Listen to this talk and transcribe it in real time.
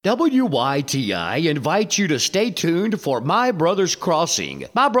WYTI invites you to stay tuned for My Brother's Crossing.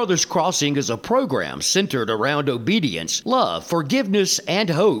 My Brother's Crossing is a program centered around obedience, love, forgiveness, and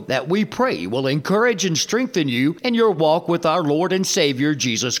hope that we pray will encourage and strengthen you in your walk with our Lord and Savior,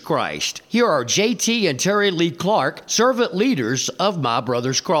 Jesus Christ. Here are JT and Terry Lee Clark, servant leaders of My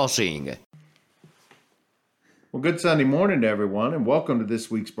Brother's Crossing. Well, good Sunday morning to everyone, and welcome to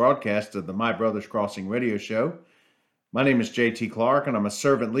this week's broadcast of the My Brother's Crossing radio show. My name is JT Clark, and I'm a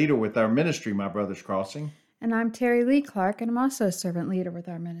servant leader with our ministry, My Brother's Crossing. And I'm Terry Lee Clark, and I'm also a servant leader with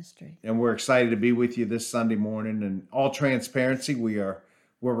our ministry. And we're excited to be with you this Sunday morning. And all transparency, we're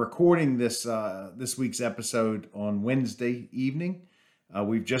recording this week's episode on Wednesday evening.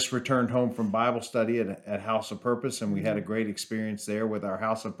 We've just returned home from Bible study at House of Purpose, and we had a great experience there with our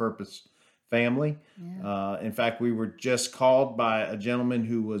House of Purpose family. Yeah. In fact, we were just called by a gentleman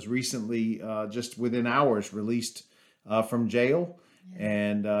who was recently, just within hours, released from jail. Yeah.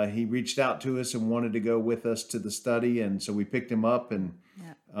 And he reached out to us and wanted to go with us to the study. And so we picked him up, and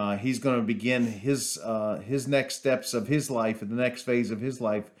he's going to begin his next steps of his life, and the next phase of his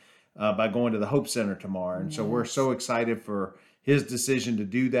life by going to the Hope Center tomorrow. And so we're so excited for his decision to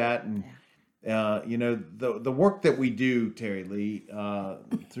do that. And the work that we do, Terry Lee,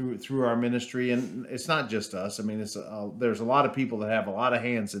 through our ministry, and it's not just us. I mean, there's a lot of people that have a lot of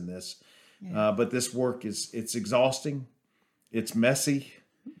hands in this. Yeah. But this work it's exhausting, it's messy,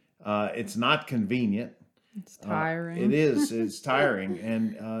 it's not convenient. It's tiring. It is. It's tiring,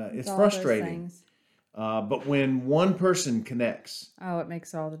 and it's frustrating. But when one person connects, it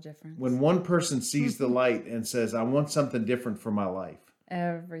makes all the difference. When one person sees the light and says, "I want something different for my life,"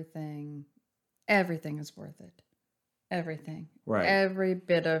 everything is worth it. Everything, right? Every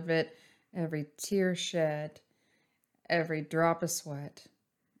bit of it, every tear shed, every drop of sweat.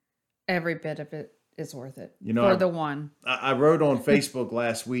 Every bit of it is worth it for the one. I wrote on Facebook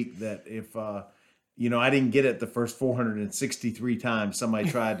last week that if I didn't get it the first 463 times somebody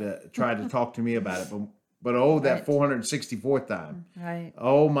tried to talk to me about it, but that 464th time, right?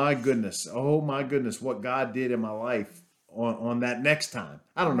 Oh my goodness, what God did in my life on that next time.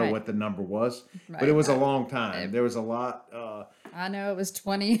 I don't know what the number was, but it was a long time. There was a lot. I know it was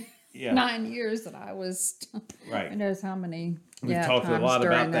 29 years that I was. Right. Who knows how many. We've talked a lot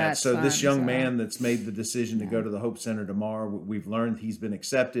about that. So this young man that's made the decision to go to the Hope Center tomorrow, we've learned he's been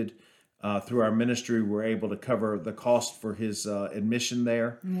accepted through our ministry. We're able to cover the cost for his admission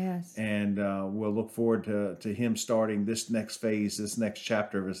there. Yes. And we'll look forward to him starting this next phase, this next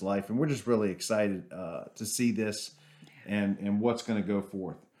chapter of his life. And we're just really excited to see this and what's going to go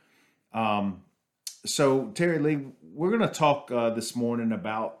forth. So Terry Lee, we're going to talk this morning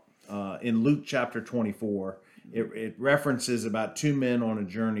about in Luke chapter 24. It references about two men on a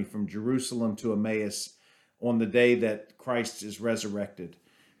journey from Jerusalem to Emmaus on the day that Christ is resurrected.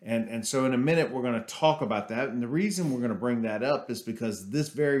 And so in a minute, we're going to talk about that. And the reason we're going to bring that up is because this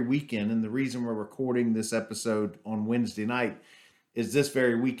very weekend, and the reason we're recording this episode on Wednesday night, is this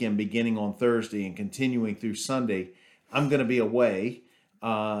very weekend, beginning on Thursday and continuing through Sunday, I'm going to be away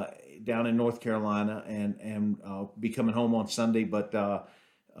down in North Carolina, and I'll be coming home on Sunday, but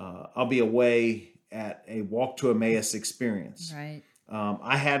I'll be away at a Walk to Emmaus experience. Right.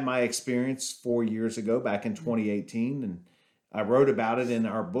 I had my experience 4 years ago, back in 2018, and I wrote about it in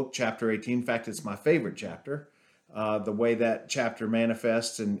our book, Chapter 18. In fact, it's my favorite chapter. The way that chapter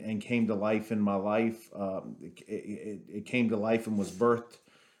manifests and came to life in my life, it came to life and was birthed.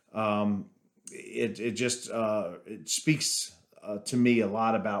 It speaks to me a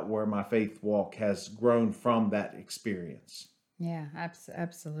lot about where my faith walk has grown from that experience. Yeah,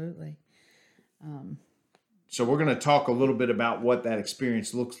 absolutely. So we're going to talk a little bit about what that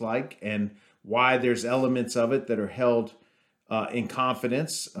experience looks like and why there's elements of it that are held in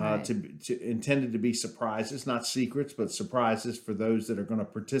confidence, intended to be surprises, not secrets, but surprises for those that are going to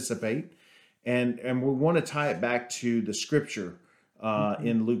participate. And we want to tie it back to the scripture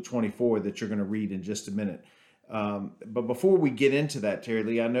in Luke 24 that you're going to read in just a minute. But before we get into that, Terry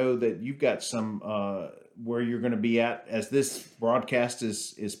Lee, I know that you've got some where you're going to be at as this broadcast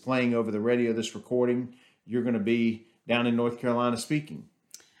is playing over the radio, this recording. You're going to be down in North Carolina speaking.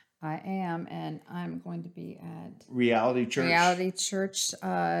 I am, and I'm going to be at Reality Church,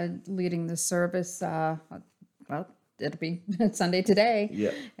 leading the service. It'll be Sunday today.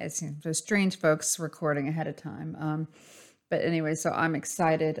 Yeah, it's strange folks recording ahead of time. But anyway, so I'm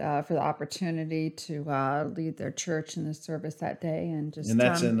excited for the opportunity to lead their church in the service that day, and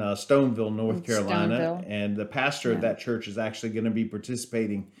that's in Stoneville, North Carolina. And the pastor of that church is actually going to be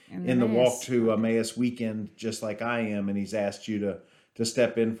participating in the Walk to Emmaus weekend, just like I am, and he's asked you to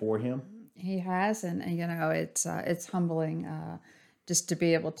step in for him. He has, and it's humbling just to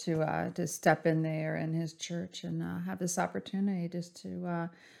be able to step in there in his church and have this opportunity just to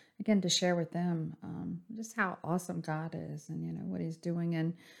again to share with them just how awesome God is, and what He's doing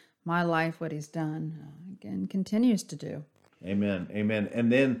in my life, what He's done, again continues to do. Amen. Amen. And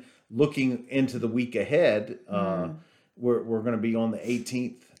then looking into the week ahead, we're going to be on the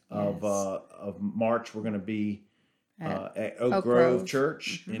 18th of March. We're going to be at Oak Grove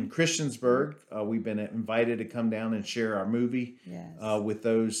Church in Christiansburg. We've been invited to come down and share our movie with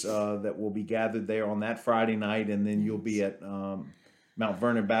those that will be gathered there on that Friday night, and then you'll be at Mount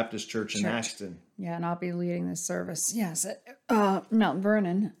Vernon Baptist Church in Ashton. Yeah, and I'll be leading the service, at Mount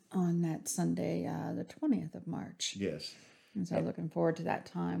Vernon on that Sunday, the 20th of March. Yes. And so looking forward to that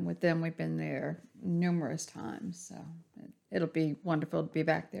time with them. We've been there numerous times, so it'll be wonderful to be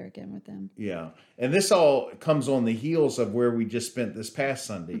back there again with them. Yeah, and this all comes on the heels of where we just spent this past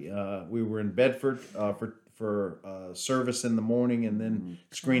Sunday. We were in Bedford for service in the morning, and then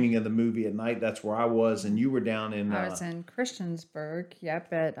screening of the movie at night. That's where I was, and you were down in... I was in Christiansburg,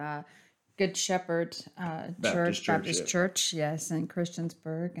 at Good Shepherd Baptist Church, yes, in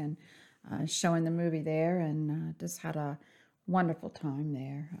Christiansburg, and showing the movie there, and just had a wonderful time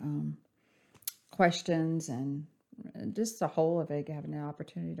there. Questions and just the whole of it, having the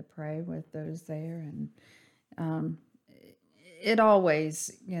opportunity to pray with those there. And it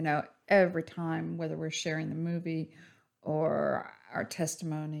always, every time, whether we're sharing the movie or our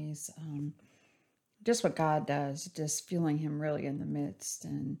testimonies, just what God does, just feeling Him really in the midst,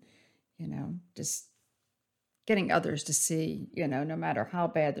 and, just getting others to see, no matter how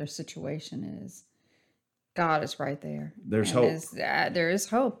bad their situation is, God is right there. There's hope. There is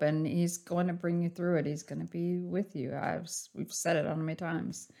hope, and He's going to bring you through it. He's going to be with you. We've said it on many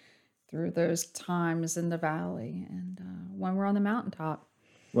times, through those times in the valley and when we're on the mountaintop.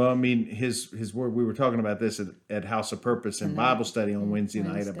 Well, I mean, His word. We were talking about this at House of Purpose and Bible study on Wednesday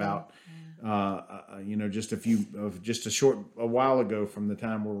night about, just a while ago from the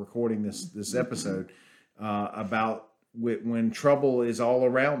time we're recording this episode, about when trouble is all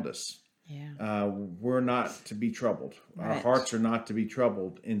around us. Yeah. We're not to be troubled. Right. Our hearts are not to be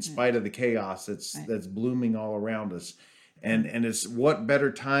troubled in spite of the chaos that's blooming all around us. And it's what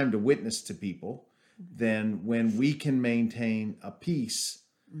better time to witness to people than when we can maintain a peace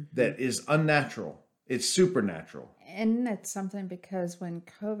that is unnatural. It's supernatural. And that's something, because when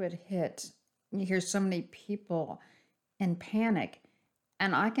COVID hit, you hear so many people in panic.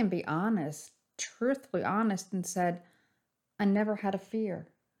 And I can be honest, truthfully honest, and said, I never had a fear.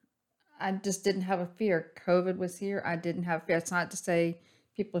 I just didn't have a fear. COVID was here. I didn't have fear. It's not to say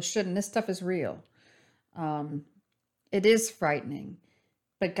people shouldn't. This stuff is real. It is frightening.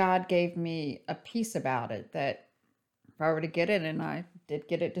 But God gave me a peace about it that if I were to get it, and I did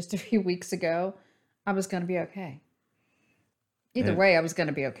get it just a few weeks ago, I was going to be okay. Either way, I was going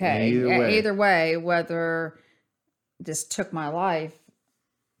to be okay. Either way, whether this took my life,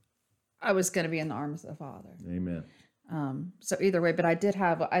 I was going to be in the arms of the Father. Amen. So either way, but I did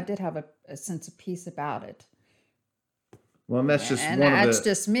have a sense of peace about it. Well, and that's just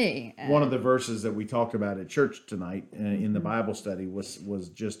just me. One of the verses that we talked about at church tonight in the Bible study was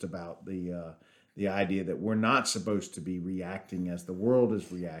just about the idea that we're not supposed to be reacting as the world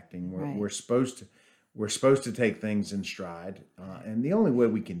is reacting. We're supposed to take things in stride, and the only way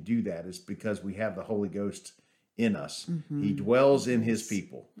we can do that is because we have the Holy Ghost in us. He dwells in His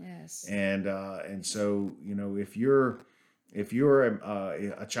people. Yes. And so, if you're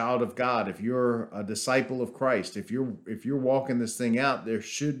a child of God, if you're a disciple of Christ, if you're walking this thing out, there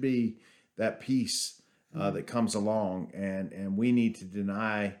should be that peace that comes along, and we need to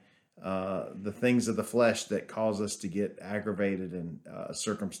deny the things of the flesh that cause us to get aggravated in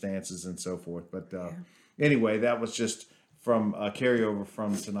circumstances and so forth. But anyway, that was just from a carryover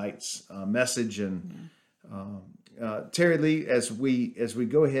from tonight's message. And Terry Lee, as we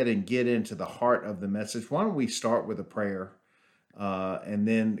go ahead and get into the heart of the message, why don't we start with a prayer and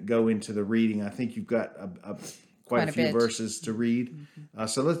then go into the reading? I think you've got quite a few verses to read.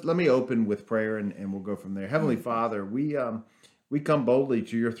 So let me open with prayer, and we'll go from there. Heavenly Father, we come boldly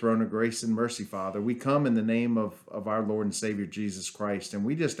to your throne of grace and mercy, Father. We come in the name of our Lord and Savior, Jesus Christ, and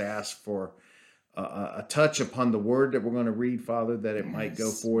we just ask for a touch upon the word that we're going to read, Father, that it might go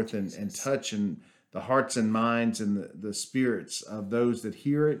forth and touch in the hearts and minds and the spirits of those that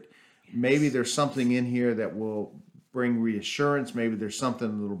hear it. Maybe there's something in here that will bring reassurance. Maybe there's something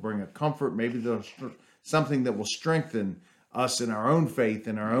that will bring a comfort. Maybe there's something that will strengthen us in our own faith,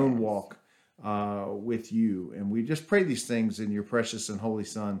 in our own walk with you. And we just pray these things in your precious and holy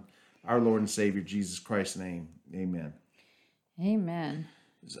Son, our Lord and Savior, Jesus Christ's name. Amen. Amen.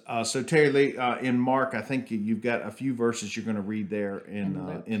 So Terry Lee, in Mark, I think you've got a few verses you're going to read there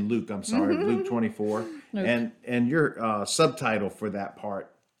Luke. in Luke. I'm sorry, Luke 24, Luke and your subtitle for that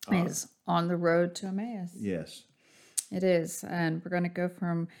part. is On the Road to Emmaus. Yes. It is. And we're going to go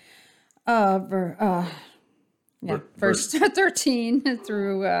from verse 13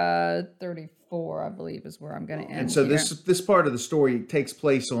 through 34, I believe, is where I'm going to end. And so here. this part of the story takes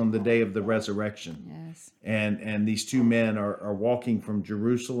place on the day of the resurrection. Yes. And these two men are walking from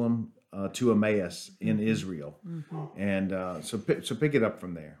Jerusalem to Emmaus in Israel. And so pick it up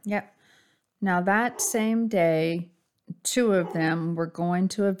from there. Yep. Now that same day, two of them were going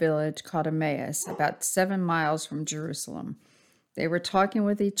to a village called Emmaus, about 7 miles from Jerusalem. They were talking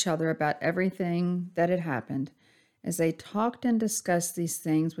with each other about everything that had happened. As they talked and discussed these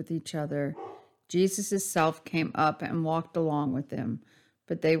things with each other, Jesus' self came up and walked along with them,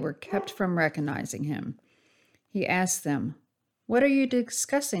 but they were kept from recognizing him. He asked them, "What are you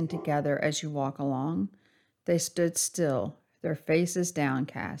discussing together as you walk along?" They stood still, their faces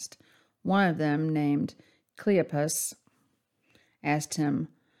downcast. One of them, named Cleopas, asked him,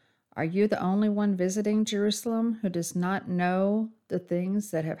 "Are you the only one visiting Jerusalem who does not know the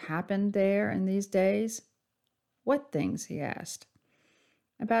things that have happened there in these days?" "What things?" he asked.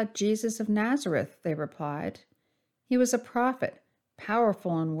 "About Jesus of Nazareth," they replied. "He was a prophet,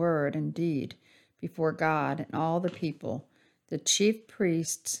 powerful in word and deed before God and all the people. The chief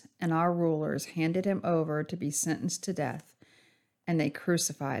priests and our rulers handed him over to be sentenced to death, and they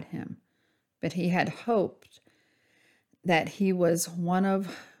crucified him. But he had hoped that he was one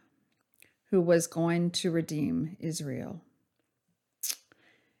of who was going to redeem Israel.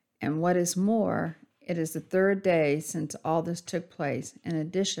 And what is more, it is the third day since all this took place. In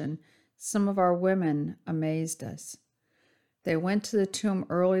addition, some of our women amazed us. They went to the tomb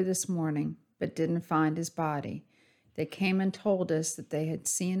early this morning, but didn't find his body. They came and told us that they had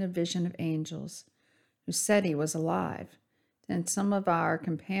seen a vision of angels who said he was alive. Then some of our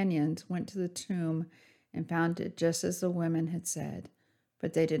companions went to the tomb and found it just as the women had said,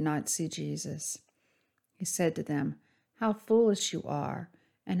 but they did not see Jesus." He said to them, "How foolish you are,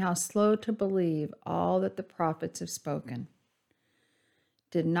 and how slow to believe all that the prophets have spoken.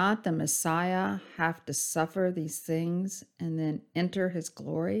 Did not the Messiah have to suffer these things and then enter his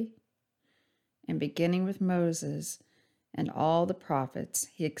glory?" And beginning with Moses and all the prophets,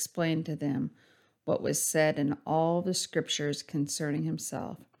 he explained to them what was said in all the scriptures concerning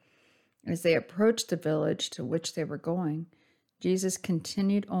himself. As they approached the village to which they were going, Jesus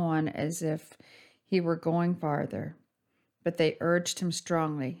continued on as if he were going farther. But they urged him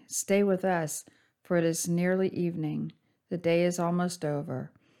strongly, "Stay with us, for it is nearly evening. The day is almost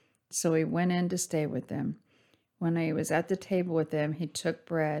over." So he went in to stay with them. When he was at the table with them, he took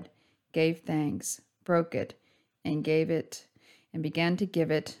bread, gave thanks, broke it, and began to give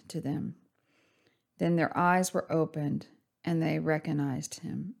it to them. Then their eyes were opened, and they recognized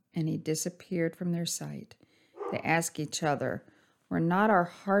him, and he disappeared from their sight. They asked each other, "Were not our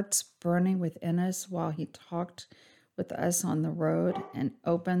hearts burning within us while he talked with us on the road and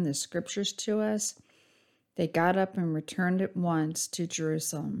opened the scriptures to us?" They got up and returned at once to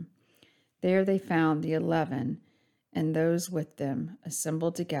Jerusalem. There they found the 11 and those with them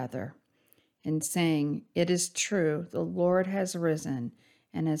assembled together, and saying, "It is true, the Lord has risen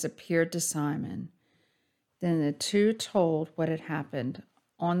and has appeared to Simon." Then the two told what had happened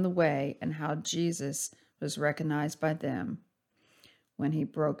on the way and how Jesus was recognized by them when he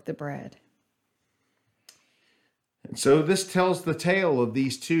broke the bread. And so this tells the tale of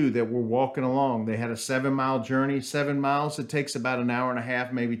these two that were walking along. They had a 7-mile journey. 7 miles, it takes about an hour and a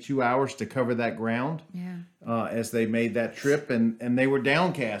half, maybe 2 hours to cover that ground. Yeah. As they made that trip. And they were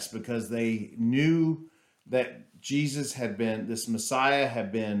downcast because they knew that this Messiah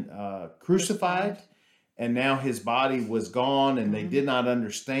had been crucified. And now his body was gone, and they did not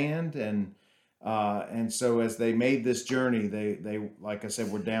understand. And so as they made this journey, they like I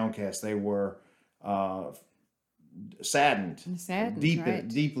said, were downcast. They were saddened,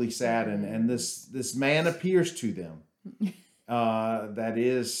 deeply saddened. And this man appears to them. That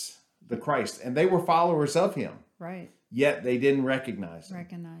is the Christ, and they were followers of him. Right. Yet they didn't recognize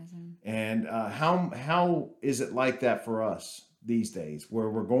him. And how is it like that for us these days, where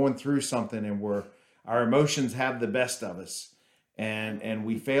we're going through something and our emotions have the best of us, and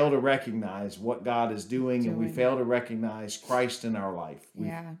we fail to recognize what God is doing. And we fail to recognize Christ in our life.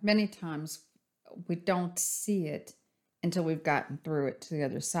 Many times we don't see it until we've gotten through it to the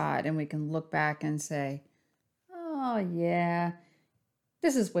other side, and we can look back and say, "Oh yeah,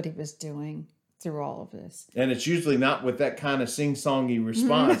 this is what he was doing. through all of this. And it's usually not with that kind of sing-songy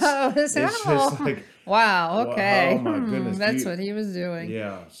response. No, It's just like, wow, okay. oh my goodness. That's what he was doing.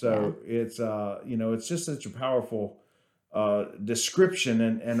 Yeah. So it's, it's just such a powerful description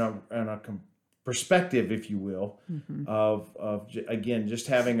and a perspective, if you will, of again, just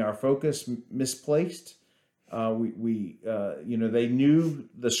having our focus misplaced. They knew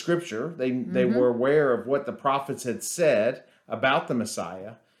the scripture. They were aware of what the prophets had said about the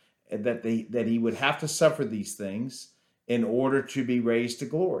Messiah, that he would have to suffer these things in order to be raised to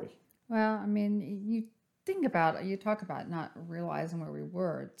glory. Well, I mean, you think about it, you talk about not realizing where we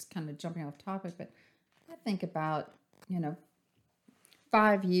were. It's kind of jumping off topic, but I think about,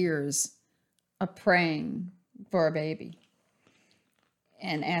 5 years of praying for a baby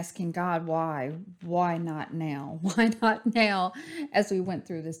and asking God, why not now? Why not now, as we went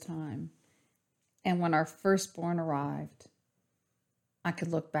through this time? And when our firstborn arrived, I could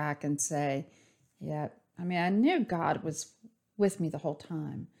look back and say, yeah, I mean, I knew God was with me the whole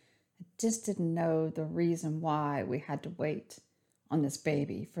time. I just didn't know the reason why we had to wait on this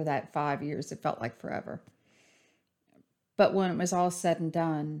baby for that 5 years. It felt like forever. But when it was all said and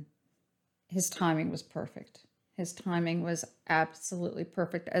done, his timing was perfect. His timing was absolutely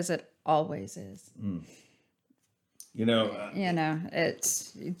perfect, as it always is. You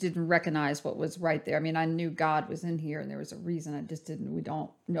didn't recognize what was right there. I mean, I knew God was in here and there was a reason. We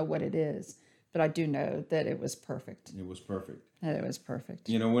don't know what it is, but I do know that it was perfect. It was perfect. That it was perfect.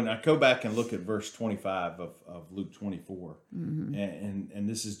 When I go back and look at verse 25 of Luke 24, and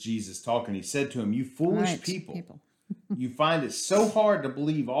this is Jesus talking, he said to him, "You foolish people. You find it so hard to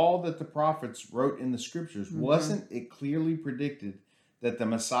believe all that the prophets wrote in the scriptures. Wasn't it clearly predicted that the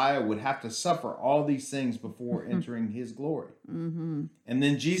Messiah would have to suffer all these things before entering his glory?" And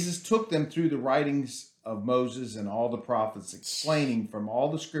then Jesus took them through the writings of Moses and all the prophets, explaining from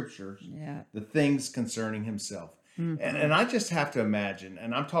all the scriptures the things concerning himself. And I just have to imagine,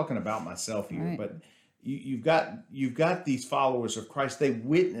 and I'm talking about myself here, but you've got these followers of Christ. They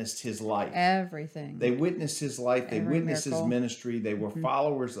witnessed his life. Everything. They witnessed his life. They witnessed miracle. his ministry. They were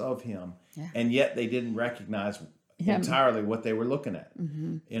followers of him. Yeah. And yet they didn't recognize entirely what they were looking at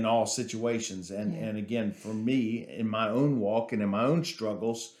in all situations. And again, for me, in my own walk and in my own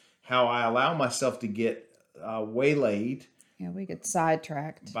struggles, how I allow myself to get waylaid. Yeah, we get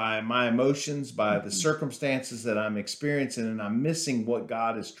sidetracked By my emotions, by the circumstances that I'm experiencing, and I'm missing what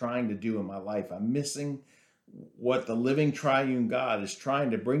God is trying to do in my life. I'm missing what the living triune God is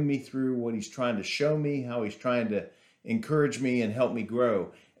trying to bring me through, what he's trying to show me, how he's trying to encourage me and help me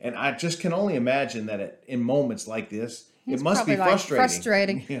grow. And I just can only imagine that in moments like this, it must be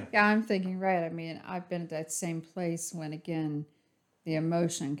frustrating. Yeah, I'm thinking, right. I mean, I've been at that same place when, again, the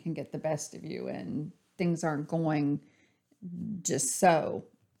emotion can get the best of you and things aren't going just so.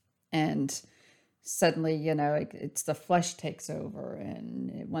 And suddenly, it's the flesh takes over and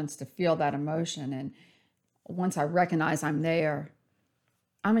it wants to feel that emotion. And once I recognize I'm there,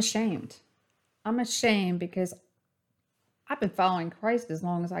 I'm ashamed. I'm ashamed because I've been following Christ as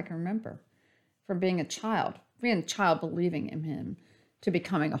long as I can remember. From being a child believing in him, to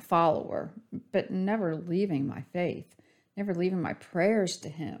becoming a follower, but never leaving my faith, never leaving my prayers to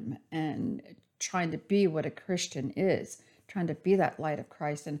him, and trying to be what a Christian is, trying to be that light of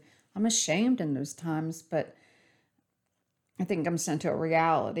Christ. And I'm ashamed in those times, but I think it comes down to a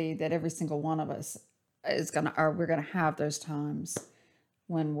reality that every single one of us we're gonna have those times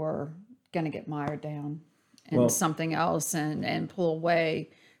when we're gonna get mired down in something else and pull away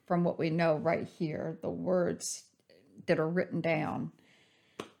from what we know right here, the words that are written down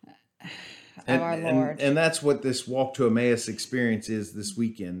of our Lord. And that's what this Walk to Emmaus experience is this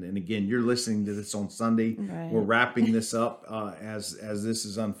weekend. And again, you're listening to this on Sunday. Right. We're wrapping this up as this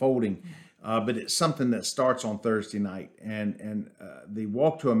is unfolding. But it's something that starts on Thursday night. And the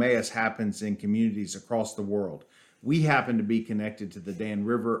Walk to Emmaus happens in communities across the world. We happen to be connected to the Dan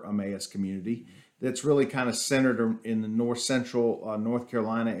River Emmaus community that's really kind of centered in the north central North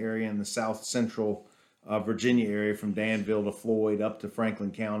Carolina area and the south central Virginia area, from Danville to Floyd up to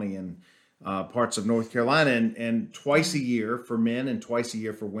Franklin County and parts of North Carolina. And twice a year for men and twice a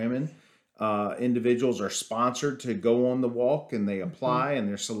year for women, individuals are sponsored to go on the walk, and they apply and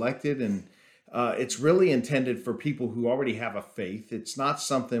they're selected. And it's really intended for people who already have a faith. It's not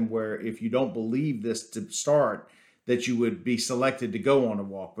something where if you don't believe this to start, that you would be selected to go on a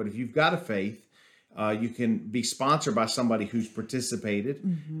walk. But if you've got a faith, you can be sponsored by somebody who's participated,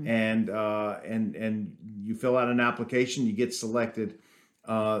 and you fill out an application, you get selected,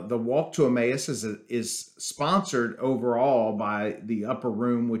 The Walk to Emmaus is sponsored overall by the Upper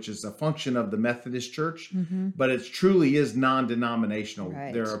Room, which is a function of the Methodist Church, but it truly is non-denominational.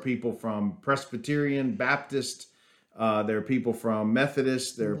 There Right. are people from Presbyterian, Baptist, there are people from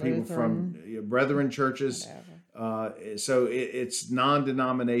Methodist, there are people from Lutheran, Brethren churches. whatever. So it's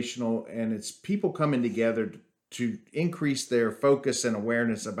non-denominational, and it's people coming together to increase their focus and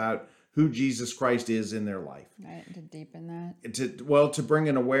awareness about who Jesus Christ is in their life. Right. To deepen that. To bring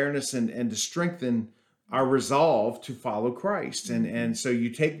an awareness and to strengthen our resolve to follow Christ. And so you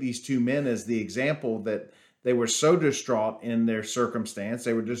take these two men as the example that they were so distraught in their circumstance.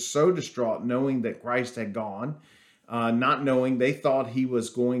 They were just so distraught knowing that Christ had gone, not knowing. They thought he was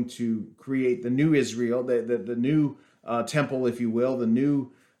going to create the new Israel, the new temple, if you will, the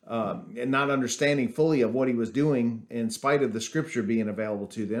new, and not understanding fully of what he was doing in spite of the scripture being available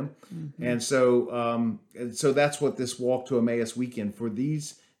to them. And so that's what this Walk to Emmaus weekend for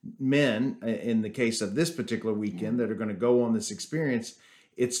these men, in the case of this particular weekend, that are going to go on this experience,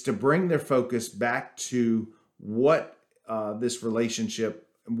 it's to bring their focus back to what this relationship,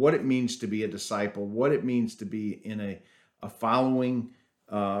 what it means to be a disciple, what it means to be in a following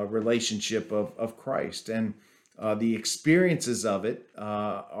relationship of Christ. And the experiences of it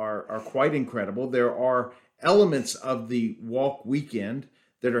are quite incredible. There are elements of the walk weekend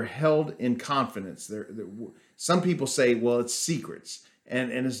that are held in confidence. Some people say, well, it's secrets.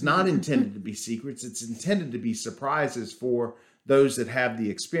 And it's not intended to be secrets. It's intended to be surprises for those that have the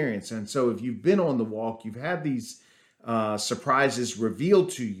experience. And so if you've been on the walk, you've had these surprises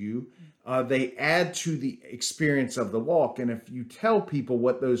revealed to you. They add to the experience of the walk. And if you tell people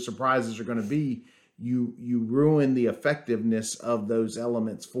what those surprises are going to be, you ruin the effectiveness of those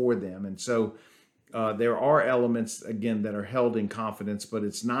elements for them. And so there are elements, again, that are held in confidence, but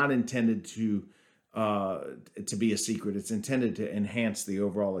it's not intended to be a secret. It's intended to enhance the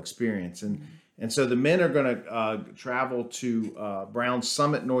overall experience. And so the men are going to travel to Brown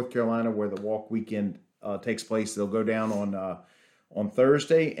Summit, North Carolina, where the walk weekend takes place. They'll go down on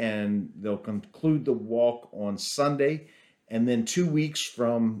Thursday, and they'll conclude the walk on Sunday. And then 2 weeks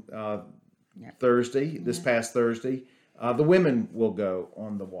from Thursday, this past Thursday, the women will go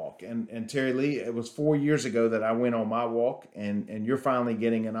on the walk. And Terry Lee, it was 4 years ago that I went on my walk, and you're finally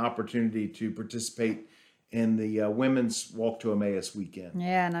getting an opportunity to participate in the women's Walk to Emmaus weekend.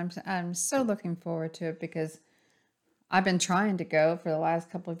 Yeah, and I'm so looking forward to it because I've been trying to go for the last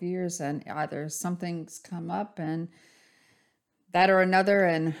couple of years, and either something's come up and that or another,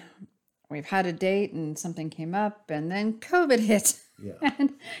 and we've had a date and something came up, and then COVID hit. Yeah.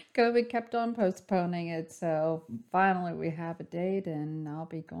 And COVID kept on postponing it. So finally we have a date, and I'll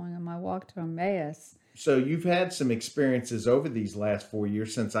be going on my walk to Emmaus. So you've had some experiences over these last 4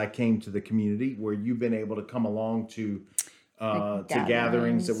 years since I came to the community where you've been able to come along to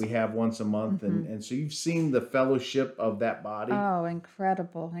gatherings that we have once a month. And so you've seen the fellowship of that body. Oh,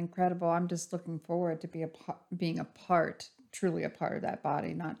 incredible, incredible. I'm just looking forward to being a part, truly a part of that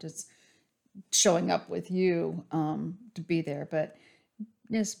body, not just showing up with you to be there, but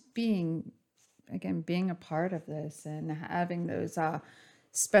just being a part of this and having those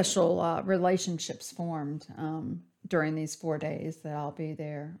special relationships formed during these 4 days that I'll be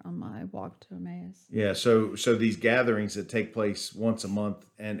there on my walk to Emmaus. Yeah, so these gatherings that take place once a month,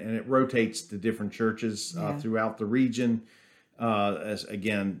 and it rotates to different churches throughout the region. As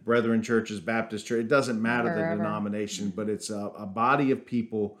again, Brethren churches, Baptist church, it doesn't matter the denomination, but it's a body of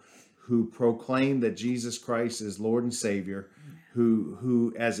people who proclaim that Jesus Christ is Lord and Savior,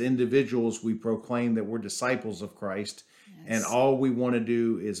 who as individuals we proclaim that we're disciples of Christ, and all we want to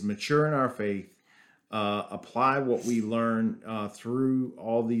do is mature in our faith, apply what we learn through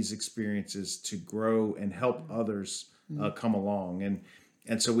all these experiences to grow and help others come along.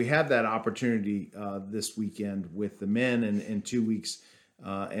 And so we have that opportunity this weekend with the men in 2 weeks.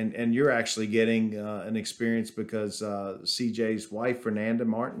 And you're actually getting an experience because CJ's wife, Fernanda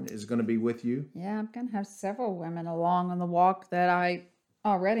Martin, is going to be with you. Yeah, I'm going to have several women along on the walk that I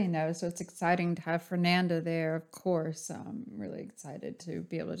already know. So it's exciting to have Fernanda there, of course. I'm really excited to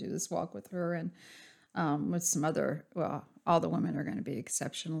be able to do this walk with her and with some other, well, all the women are going to be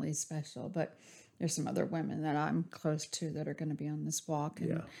exceptionally special, but there's some other women that I'm close to that are going to be on this walk.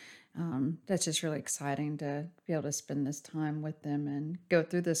 And that's just really exciting to be able to spend this time with them and go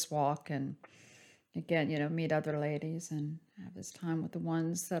through this walk and, again, meet other ladies and have this time with the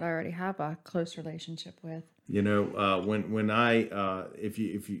ones that I already have a close relationship with. When I if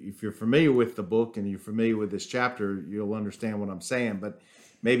you're familiar with the book and you're familiar with this chapter, you'll understand what I'm saying. But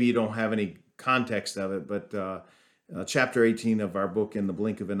maybe you don't have any context of it. But chapter 18 of our book, In the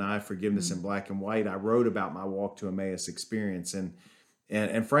Blink of an Eye, Forgiveness in Black and White, I wrote about my walk to Emmaus experience, and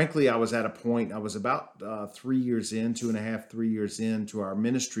And frankly, I was at a point, I was about 3 years in, 2.5, 3 years into our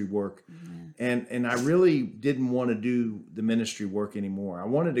ministry work. And I really didn't want to do the ministry work anymore. I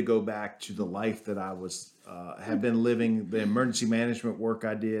wanted to go back to the life that I was, had been living, the emergency management work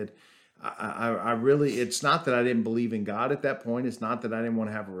I did. I really, it's not that I didn't believe in God at that point. It's not that I didn't want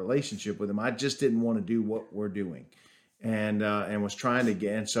to have a relationship with him. I just didn't want to do what we're doing and was trying to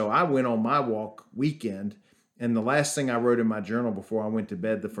get. And so I went on my walk weekend. And the last thing I wrote in my journal before I went to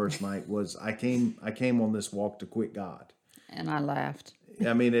bed the first night was, I came on this walk to quit God. And I laughed.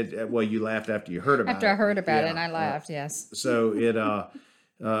 I mean, well, you laughed after you heard about it. After I heard about it, and I laughed, yes. So it,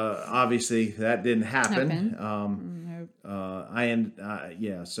 obviously that didn't happen. Nope.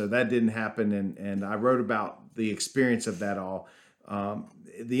 So that didn't happen. And I wrote about the experience of that all.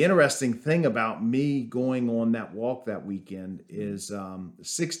 The interesting thing about me going on that walk that weekend is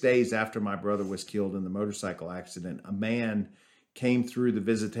 6 days after my brother was killed in the motorcycle accident, a man came through the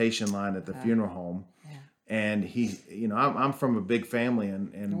visitation line at the funeral home. Yeah. And he, I'm from a big family,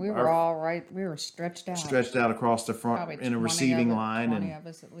 and We were all right. We were stretched out across the front Probably in a receiving line. 20 of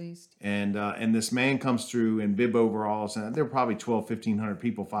us at least. And this man comes through in bib overalls, and there were probably 1,500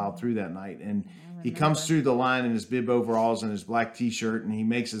 people filed through that night. And he comes through the line in his bib overalls and his black T-shirt, and he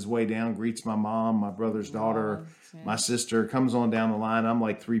makes his way down, greets my mom, my brother's daughter, my sister, comes on down the line. I'm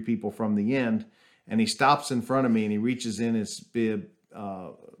like 3 people from the end, and he stops in front of me, and he reaches in his bib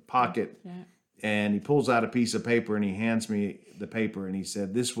pocket, and he pulls out a piece of paper, and he hands me the paper, and he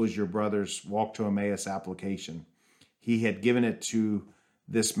said, "This was your brother's Walk to Emmaus application." He had given it to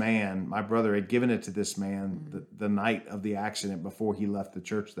this man. My brother had given it to this man the night of the accident before he left the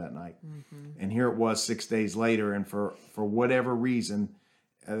church that night. And here it was 6 days later. And for whatever reason,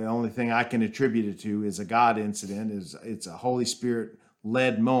 the only thing I can attribute it to is a God incident. It's a Holy Spirit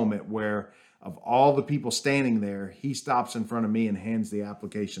led moment where, of all the people standing there, he stops in front of me and hands the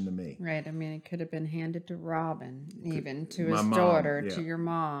application to me. Right. I mean, it could have been handed to Robin, even to his My mom, daughter, yeah. to your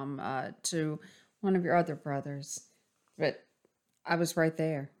mom, to one of your other brothers. But I was right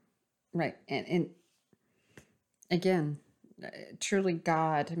there. Right. And again, truly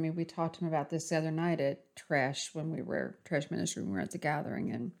God. I mean, we talked to him about this the other night at Trash Ministry, when we were at the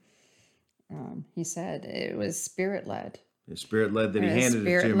gathering. And he said it was Spirit led. The Spirit led that he handed it to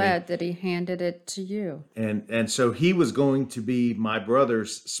me. Spirit led that he handed it to you. And so he was going to be my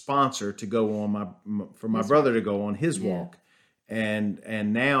brother's sponsor to go on my brother to go on his walk. And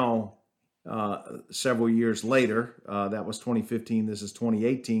now, several years later, that was 2015. This is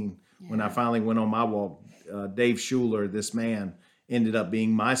 2018. When I finally went on my walk, Dave Schuler, this man, ended up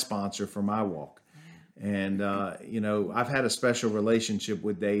being my sponsor for my walk. And, I've had a special relationship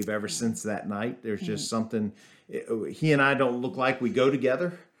with Dave ever since that night. There's just something, he and I don't look like we go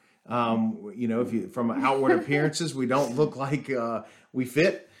together. From outward appearances, we don't look like we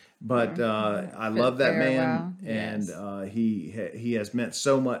fit. But I love that man, well. Yes. and he has meant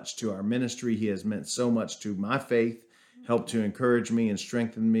so much to our ministry. He has meant so much to my faith, helped to encourage me and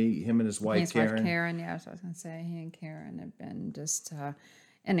strengthen me. Him and his wife, Karen. Wife Karen, yes, I was going to say, he and Karen have been just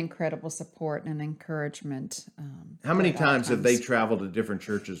an incredible support and encouragement. How many times have they traveled to different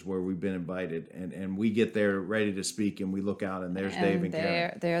churches where we've been invited, and we get there ready to speak, and we look out, and there's Dave and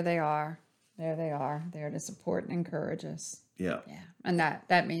Karen. There they are. There they are, there to support and encourage us. Yeah. And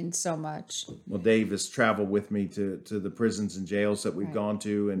that means so much. Well, Dave has traveled with me to the prisons and jails that we've gone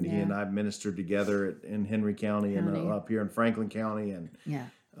to, and he and I ministered together in Henry County and up here in Franklin County, and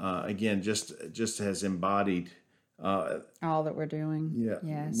again, just has embodied all that we're doing. Yeah.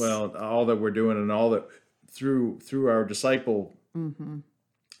 Yes. Well, all that we're doing, and all that through our disciple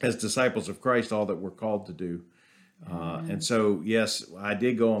as disciples of Christ, all that we're called to do. And so, yes, I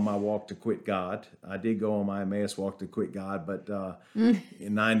did go on my walk to quit God. I did go on my Emmaus walk to quit God, but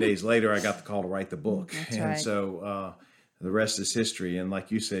 9 days later, I got the call to write the book. That's and right. So the rest is history. And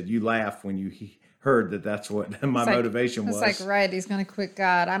like you said, you laugh when you heard that's what my motivation was. It's like, right, he's going to quit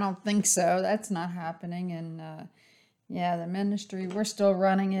God. I don't think so. That's not happening. And the ministry, we're still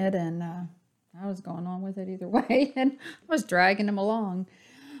running it. And I was going on with it either way. And I was dragging him along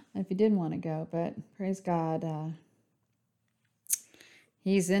if he didn't want to go. But praise God.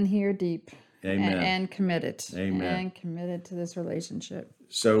 He's in here deep. Amen. And committed. Amen. And committed to this relationship.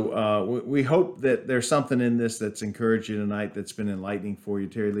 So we hope that there's something in this that's encouraged you tonight, that's been enlightening for you.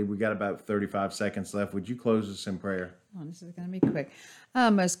 Terry Lee, we got about 35 seconds left. Would you close us in prayer? Oh, this is going to be quick.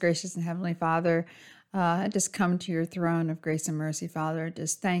 Most gracious and heavenly Father, I just come to your throne of grace and mercy, Father,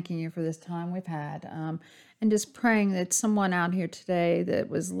 just thanking you for this time we've had, and just praying that someone out here today that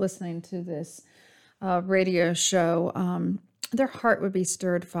was listening to this radio show, their heart would be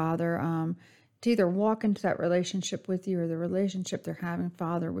stirred, Father. to either walk into that relationship with you, or the relationship they're having,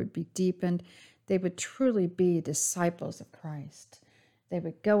 Father, would be deepened. They would truly be disciples of Christ. They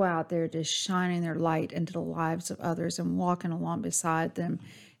would go out there just shining their light into the lives of others and walking along beside them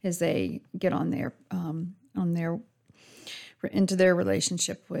as they get on their into their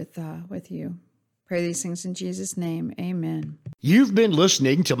relationship with you. Pray these things in Jesus' name. Amen. You've been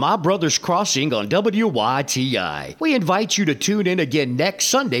listening to My Brother's Crossing on WYTI. We invite you to tune in again next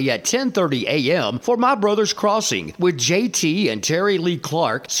Sunday at 10:30 a.m. for My Brother's Crossing with JT and Terry Lee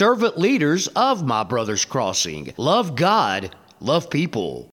Clark, servant leaders of My Brother's Crossing. Love God, love people.